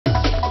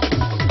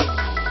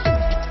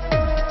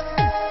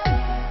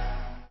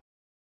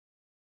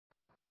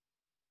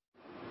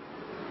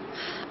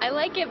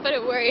like it, but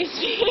it worries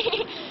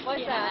me.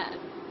 What's that?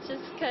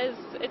 Just because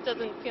it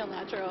doesn't feel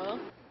natural.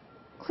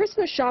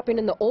 Christmas shopping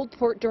in the Old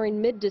Port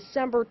during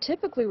mid-December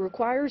typically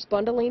requires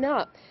bundling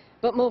up,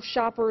 but most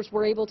shoppers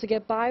were able to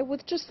get by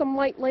with just some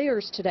light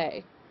layers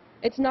today.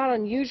 It's not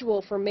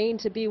unusual for Maine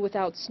to be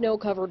without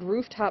snow-covered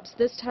rooftops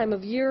this time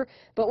of year,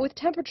 but with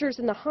temperatures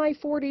in the high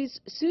 40s,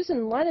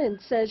 Susan Lennon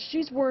says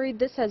she's worried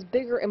this has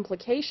bigger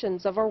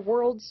implications of our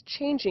world's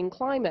changing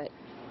climate.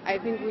 I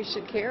think we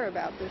should care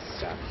about this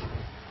stuff.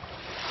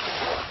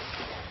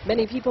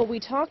 Many people we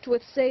talked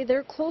with say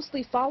they're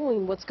closely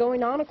following what's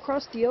going on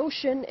across the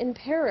ocean in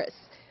Paris,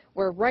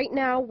 where right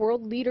now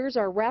world leaders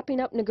are wrapping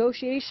up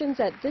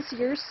negotiations at this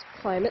year's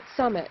climate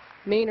summit.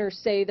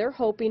 Mainers say they're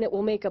hoping it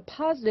will make a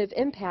positive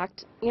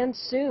impact, and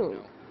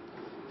soon.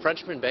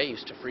 Frenchman Bay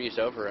used to freeze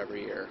over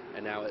every year,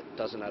 and now it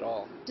doesn't at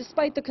all.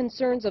 Despite the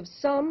concerns of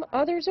some,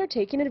 others are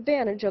taking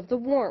advantage of the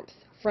warmth.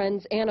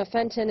 Friends Anna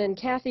Fenton and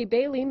Kathy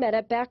Bailey met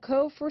at Back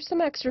Cove for some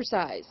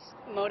exercise.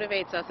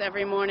 Motivates us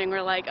every morning.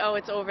 We're like, oh,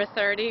 it's over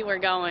 30, we're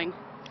going.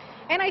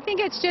 And I think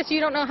it's just you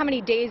don't know how many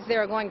days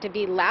there are going to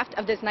be left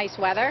of this nice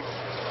weather.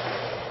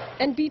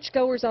 And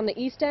beachgoers on the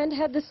East End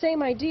had the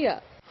same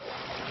idea.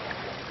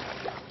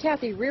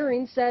 Kathy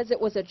Rearing says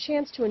it was a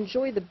chance to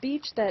enjoy the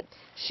beach that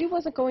she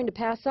wasn't going to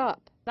pass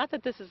up. Not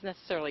that this is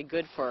necessarily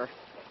good for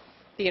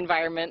the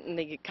environment and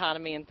the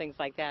economy and things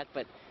like that,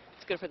 but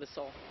it's good for the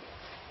soul.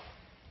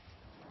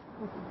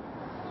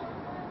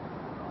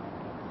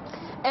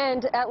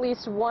 And at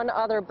least one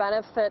other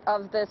benefit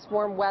of this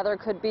warm weather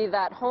could be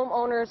that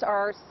homeowners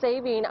are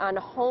saving on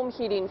home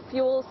heating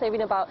fuel,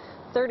 saving about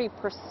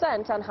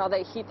 30% on how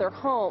they heat their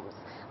homes.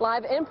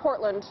 Live in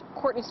Portland,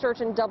 Courtney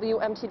Sturgeon,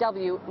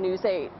 WMTW News 8.